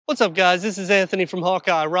What's up, guys? This is Anthony from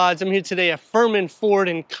Hawkeye Rides. I'm here today at Ferman Ford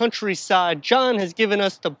in Countryside. John has given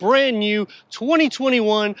us the brand new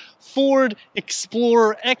 2021 Ford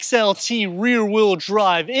Explorer XLT rear-wheel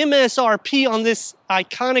drive. MSRP on this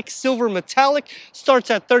iconic silver metallic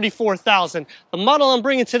starts at $34,000. The model I'm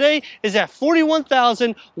bringing today is at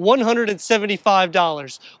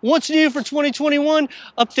 $41,175. What's new for 2021?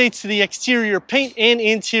 Updates to the exterior paint and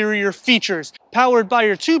interior features. Powered by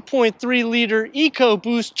your 2.3-liter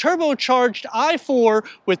EcoBoost turbocharged i4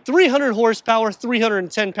 with 300 horsepower,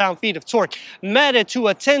 310 pound-feet of torque, matted to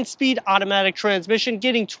a 10-speed automatic transmission,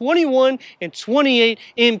 getting 21 and 28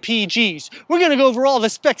 mpgs. We're going to go over all the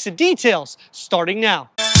specs and details, starting now.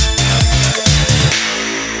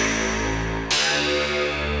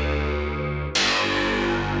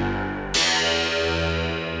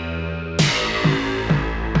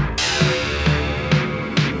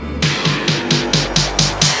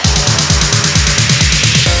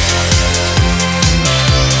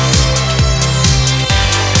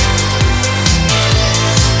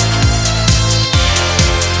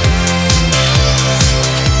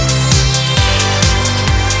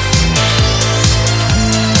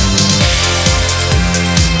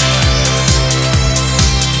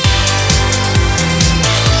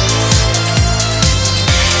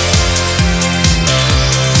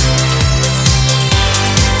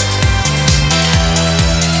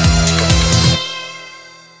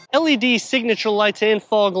 LED signature lights and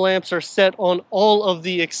fog lamps are set on all of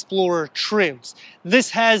the Explorer trims.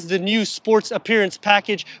 This has the new Sports Appearance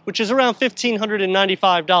package, which is around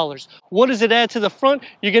 $1,595. What does it add to the front?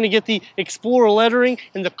 You're going to get the Explorer lettering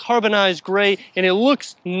in the Carbonized Gray, and it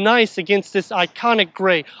looks nice against this iconic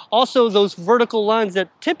gray. Also, those vertical lines that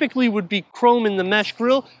typically would be chrome in the mesh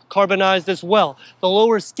grille, carbonized as well. The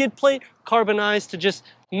lower skid plate, carbonized to just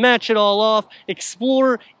match it all off.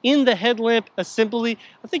 Explorer in the headlamp assembly.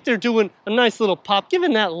 I think they're doing a nice little pop,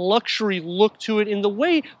 giving that luxury look to it. In the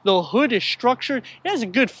way the hood is structured, it has a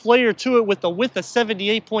good flair to it with a width of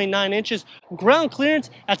 78.9 inches, ground clearance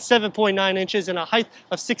at 7.9 inches, and a height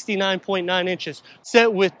of 69.9 inches.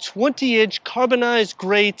 Set with 20-inch carbonized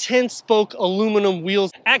gray 10-spoke aluminum wheels.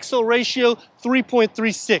 Axle ratio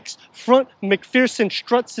 3.36. Front McPherson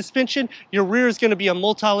strut suspension. Your rear is going to be a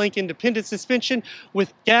multi-link independent suspension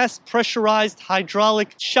with gas pressurized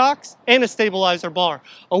hydraulic shocks and a stabilizer bar.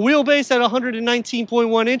 A wheelbase at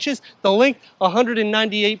 119.1 inches, the length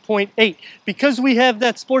 198.8. Because we have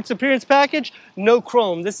that Sports Appearance package, no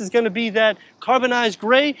chrome. This is going to be that carbonized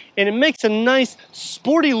gray, and it makes a nice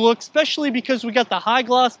sporty look, especially because we got the high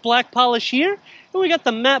gloss black polish here, and we got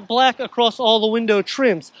the matte black across all the window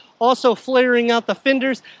trims. Also flaring out the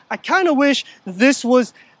fenders. I kind of wish this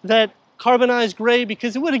was that carbonized gray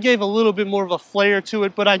because it would have gave a little bit more of a flair to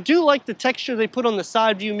it, but I do like the texture they put on the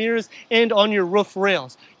side view mirrors and on your roof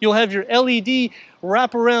rails. You'll have your LED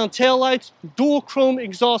wraparound taillights, dual chrome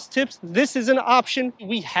exhaust tips. This is an option.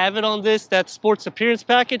 We have it on that Sports Appearance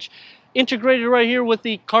package. Integrated right here with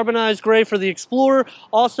the carbonized gray for the Explorer,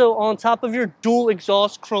 also on top of your dual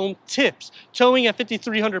exhaust chrome tips. Towing at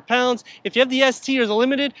 5,300 pounds. If you have the ST or the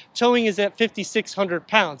Limited, towing is at 5,600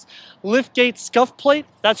 pounds. Liftgate scuff plate,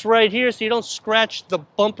 that's right here so you don't scratch the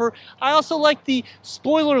bumper. I also like the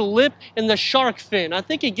spoiler lip and the shark fin. I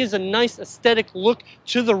think it gives a nice aesthetic look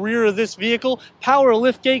to the rear of this vehicle. Power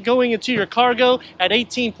liftgate going into your cargo at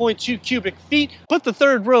 18.2 cubic feet. Put the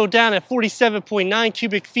third row down at 47.9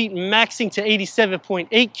 cubic feet, maxing to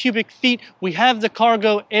 87.8 cubic feet. We have the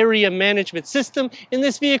cargo area management system, and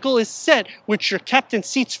this vehicle is set with your captain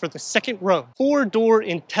seats for the second row. 4-door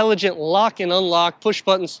intelligent lock and unlock, push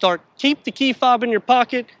button start. Keep the key fob in your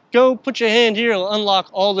pocket. Go put your hand here, it'll unlock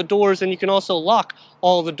all the doors, and you can also lock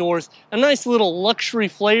all the doors. A nice little luxury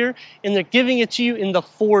flair, and they're giving it to you in the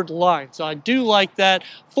Ford line. So I do like that.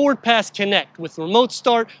 Ford Pass Connect with remote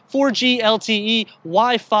start, 4G LTE,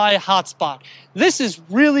 Wi-Fi hotspot. This is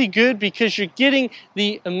really good because you're getting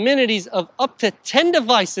the amenities of up to 10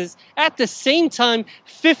 devices at the same time,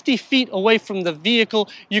 50 feet away from the vehicle.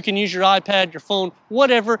 You can use your iPad, your phone,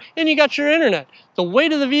 whatever, and you got your internet. The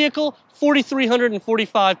weight of the vehicle,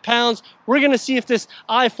 4,345 pounds. We're going to see if this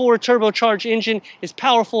i4 turbocharged engine is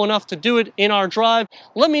powerful enough to do it in our drive.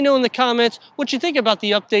 Let me know in the comments what you think about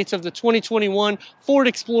the updates of the 2021 Ford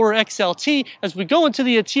Explorer XLT as we go into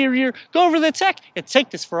the interior, go over the tech, and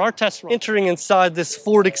take this for our test run. Entering inside this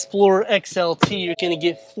Ford Explorer XLT, you're going to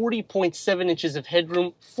get 40.7 inches of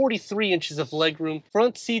headroom, 43 inches of legroom.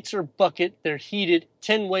 Front seats are bucket, they're heated,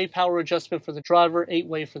 10-way power adjustment for the driver,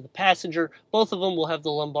 8-way for the passenger. Both of them will have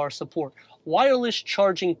the lumbar support. Wireless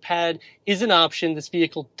charging pad is an option. This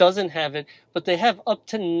vehicle doesn't have it, but they have up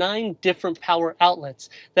to 9 different power outlets.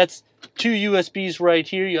 That's Two USBs right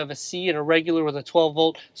here. You have a C and a regular with a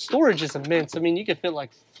 12-volt. Storage is immense. I mean, you could fit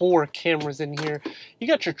like 4 cameras in here. You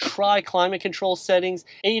got your climate control settings,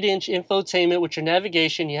 8-inch infotainment with your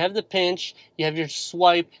navigation. You have the pinch. You have your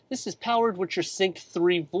swipe. This is powered with your Sync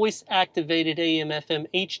 3 voice-activated AM/FM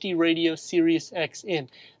HD radio Sirius XM.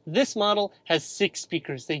 This model has 6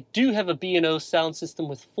 speakers. They do have a B&O sound system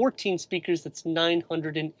with 14 speakers. That's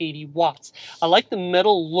 980 watts. I like the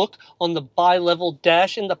metal look on the bi-level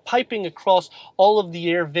dash and the piping across all of the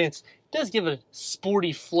air vents. It does give a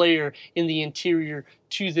sporty flair in the interior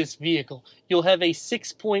to this vehicle. You'll have a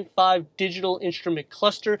 6.5 digital instrument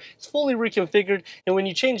cluster. It's fully reconfigured, and when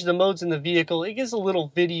you change the modes in the vehicle, it gives a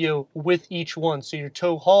little video with each one. So your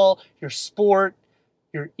tow haul, your sport,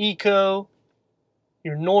 your eco,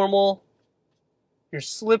 your normal, your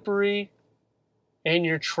slippery, and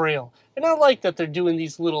your trail. And I like that they're doing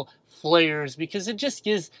these little flares because it just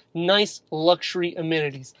gives nice luxury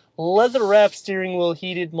amenities. Leather wrap steering wheel,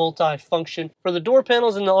 heated multi-function. For the door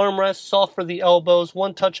panels and the armrests, soft for the elbows,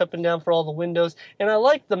 one touch up and down for all the windows. And I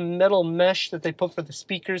like the metal mesh that they put for the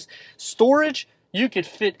speakers. Storage, you could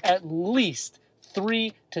fit at least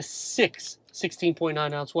 3 to 6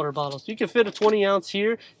 16.9 ounce water bottles. You can fit a 20 ounce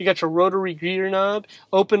here. You got your rotary gear knob.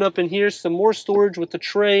 Open up in here, some more storage with the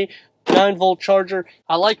tray, 9-volt charger.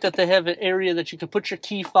 I like that they have an area that you can put your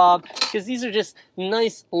key fob because these are just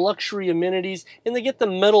nice luxury amenities and they get the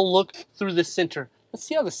metal look through the center. Let's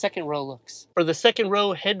see how the second row looks. For the second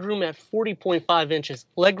row, headroom at 40.5 inches,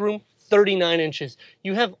 legroom 39 inches.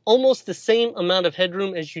 You have almost the same amount of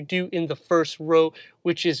headroom as you do in the first row,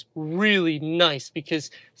 which is really nice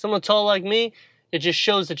because someone tall like me, it just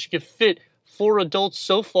shows that you can fit 4 adults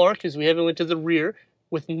so far because we haven't went to the rear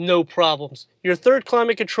with no problems. Your third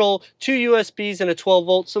climate control, 2 USBs and a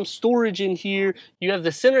 12-volt, some storage in here. You have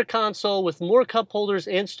the center console with more cup holders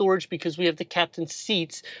and storage because we have the captain's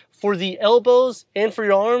seats. For the elbows and for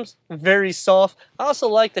your arms, very soft. I also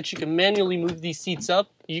like that you can manually move these seats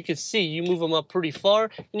up. You can see you move them up pretty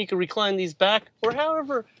far and you can recline these back or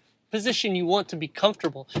however position you want to be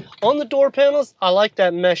comfortable. On the door panels, I like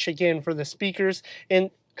that mesh again for the speakers,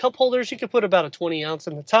 and cup holders, you can put about a 20 ounce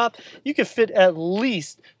in the top. You can fit at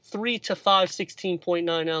least 3 to 5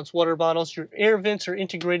 16.9 ounce water bottles. Your air vents are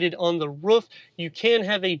integrated on the roof. You can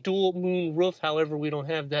have a dual moon roof. However, we don't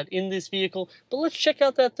have that in this vehicle. But let's check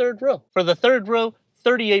out that third row. For the third row,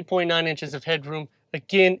 38.9 inches of headroom.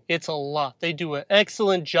 Again, it's a lot. They do an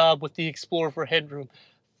excellent job with the Explorer for headroom.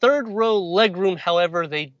 Third row legroom, however,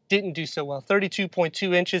 they didn't do so well.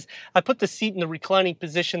 32.2 inches. I put the seat in the reclining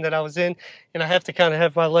position that I was in, and I have to kind of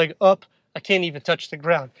have my leg up. I can't even touch the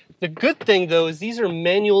ground. The good thing, though, is these are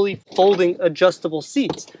manually folding adjustable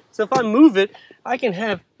seats. So if I move it, I can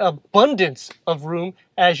have abundance of room,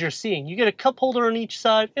 as you're seeing. You get a cup holder on each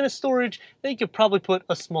side and a storage. Then you could probably put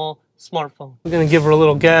a small smartphone. We're going to give her a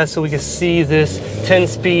little gas so we can see this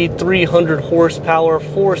 10-speed, 300 horsepower,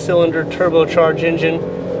 4-cylinder turbocharged engine.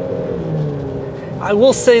 I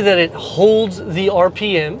will say that it holds the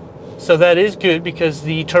RPM, so that is good because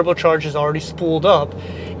the turbocharge is already spooled up.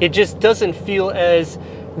 It just doesn't feel as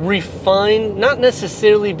refined, not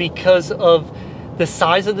necessarily because of the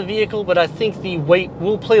size of the vehicle, but I think the weight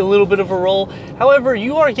will play a little bit of a role. However,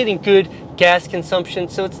 you are getting good gas consumption,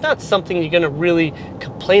 so it's not something you're going to really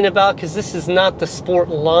complain about because this is not the sport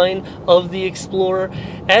line of the Explorer.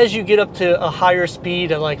 As you get up to a higher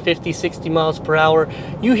speed at like 50, 60 miles per hour,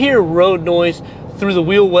 you hear road noise through the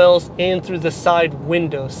wheel wells and through the side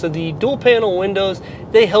windows. So the dual panel windows,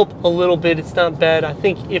 they help a little bit. It's not bad. I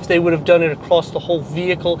think if they would have done it across the whole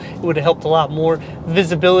vehicle, it would have helped a lot more.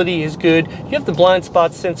 Visibility is good. You have the blind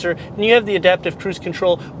spot sensor and you have the adaptive cruise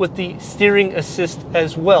control with the steering assist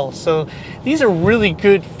as well. So these are really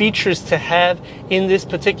good features to have in this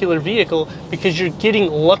particular vehicle because you're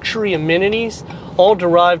getting luxury amenities all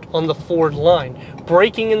derived on the Ford line.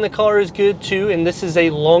 Braking in the car is good too, and this is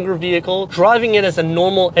a longer vehicle. Driving it as a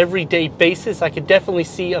normal everyday basis, I could definitely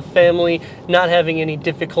see a family not having any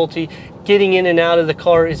difficulty. Getting in and out of the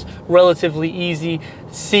car is relatively easy.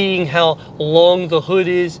 Seeing how long the hood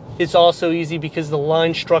is, it's also easy because of the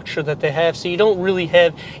line structure that they have, so you don't really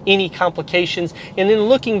have any complications. And then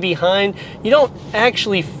looking behind, you don't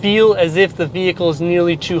actually feel as if the vehicle is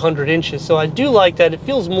nearly 200 inches. So I do like that. It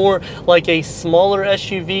feels more like a smaller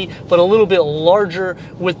SUV, but a little bit larger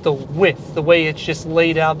with the width, the way it's just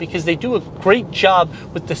laid out, because they do a great job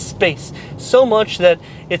with the space. So much that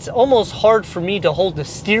it's almost hard for me to hold the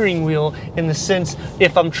steering wheel in the sense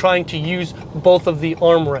if I'm trying to use both of the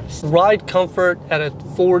armrests. Ride comfort at a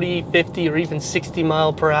 40, 50, or even 60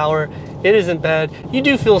 mile per hour, it isn't bad. You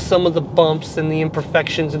do feel some of the bumps and the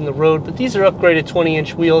imperfections in the road, but these are upgraded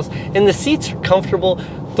 20-inch wheels and the seats are comfortable.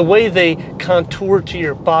 the way they contour to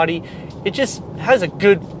your body, it just has a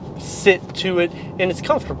good sit to it, and it's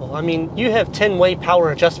comfortable. I mean, you have 10-way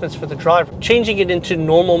power adjustments for the driver. Changing it into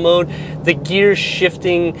normal mode, the gear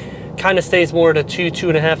shifting kind of stays more at a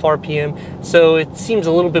 2.5 RPM, so it seems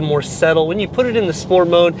a little bit more settled. When you put it in the sport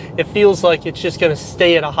mode, it feels like it's just going to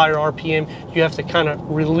stay at a higher RPM. You have to kind of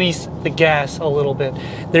release the gas a little bit.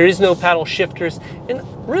 There is no paddle shifters, and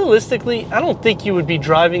realistically, I don't think you would be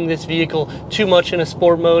driving this vehicle too much in a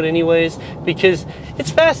sport mode anyways, because it's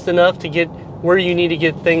fast enough to get where you need to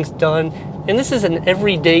get things done. And this is an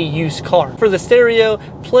everyday use car. For the stereo,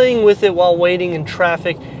 playing with it while waiting in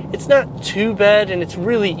traffic, it's not too bad, and it's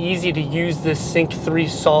really easy to use this Sync 3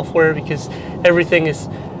 software because everything is,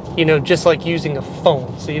 you know, just like using a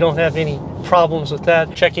phone, so you don't have any problems with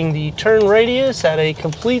that. Checking the turn radius at a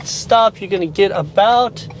complete stop, you're going to get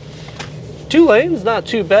about 2 lanes, not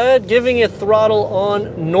too bad. Giving it throttle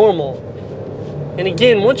on normal. And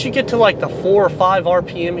again, once you get to like the 4 or 5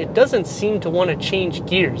 RPM, it doesn't seem to want to change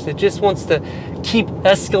gears. It just wants to keep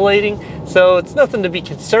escalating. So it's nothing to be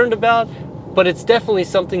concerned about, but it's definitely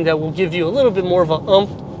something that will give you a little bit more of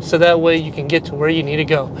a so that way you can get to where you need to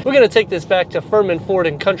go. We're going to take this back to Ferman Ford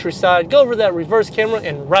in Countryside, go over that reverse camera,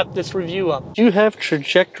 and wrap this review up. You have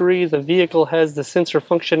trajectory. The vehicle has the sensor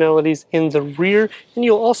functionalities in the rear, and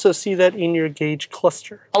you'll also see that in your gauge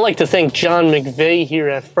cluster. I'd like to thank John McVeigh here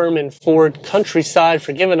at Ferman Ford Countryside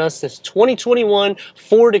for giving us this 2021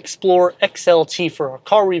 Ford Explorer XLT for our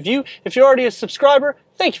car review. If you're already a subscriber,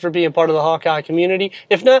 thank you for being part of the Hawkeye community.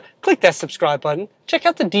 If not, click that subscribe button. Check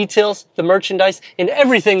out the details, the merchandise, and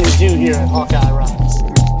everything we do here at Hawkeye Rides.